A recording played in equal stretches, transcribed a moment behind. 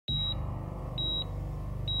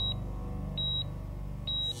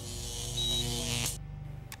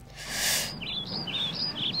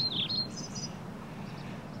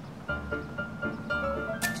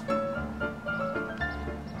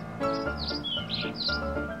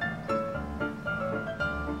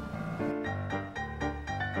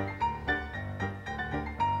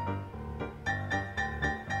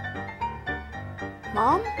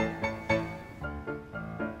Mom?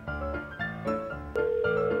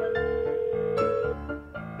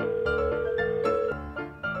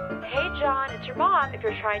 Hey, John, it's your mom. If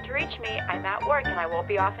you're trying to reach me, I'm at work and I won't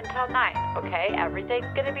be off until 9, okay? Everything's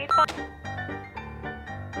gonna be fine.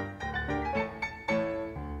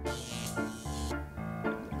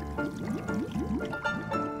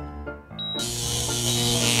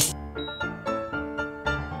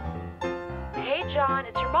 John,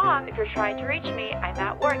 it's your mom. If you're trying to reach me, I'm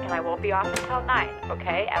at work and I won't be off until 9,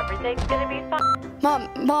 okay? Everything's gonna be fine.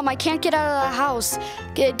 Mom, I can't get out of the house.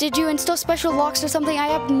 Did you install special locks or something? I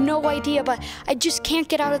have no idea, but I just can't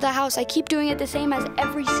get out of the house. I keep doing it the same as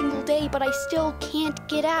every single day, but I still can't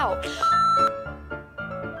get out.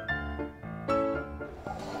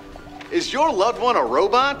 Is your loved one a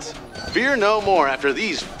robot? Fear no more after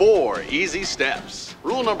these 4 easy steps.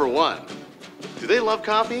 Rule number 1, do they love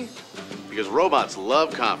coffee? Because robots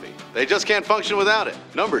love coffee. They just can't function without it.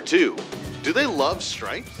 Number 2, do they love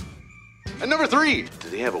stripes? And number 3, do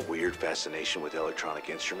they have a weird fascination with electronic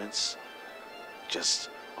instruments? Just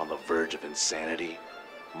on the verge of insanity?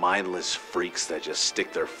 Mindless freaks that just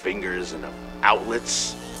stick their fingers in the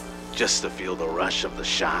outlets just to feel the rush of the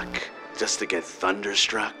shock, just to get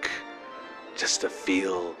thunderstruck, just to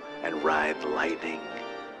feel and ride the lightning?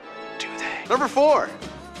 Do they? Number 4,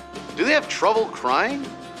 do they have trouble crying?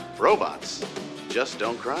 Robots just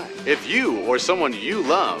don't cry. If you or someone you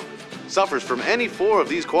love suffers from any 4 of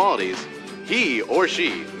these qualities, he or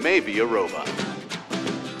she may be a robot.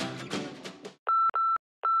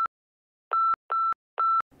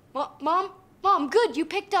 Mom, good, you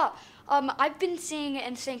picked up. I've been seeing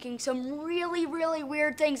and thinking some really, really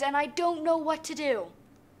weird things, and I don't know what to do.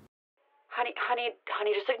 Honey,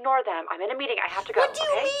 just ignore them. I'm in a meeting. I have to go. What do you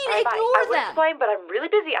okay? mean, Right, ignore I them? will explain, but I'm really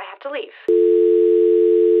busy. I have to leave.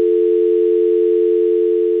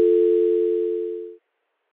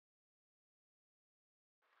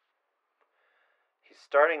 He's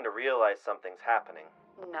starting to realize something's happening.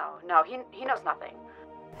 No, he knows nothing.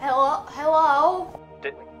 Hello?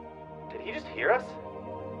 Did he just hear us?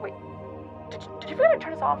 Wait, did you forget to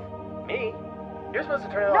turn us off? Me? You're supposed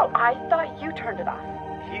to turn it No, off. I thought you turned it off.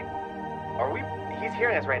 He's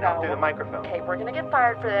hearing us right now No. through the microphone. Okay, we're gonna get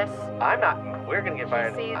fired for this. We're gonna get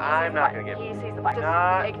fired. I'm not gonna get fired. He sees the button.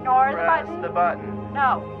 Not Just ignore the press button. the button.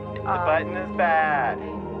 No. The button is bad.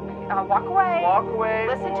 Walk away. Walk away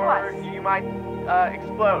Listen to or us. you might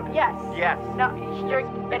explode. Yes. Yes. No,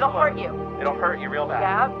 it'll hurt you. It'll hurt you real bad.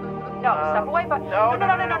 Yeah. No, step away, but No.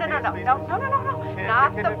 No. Please,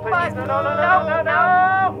 Not the please. button. No.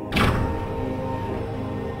 No.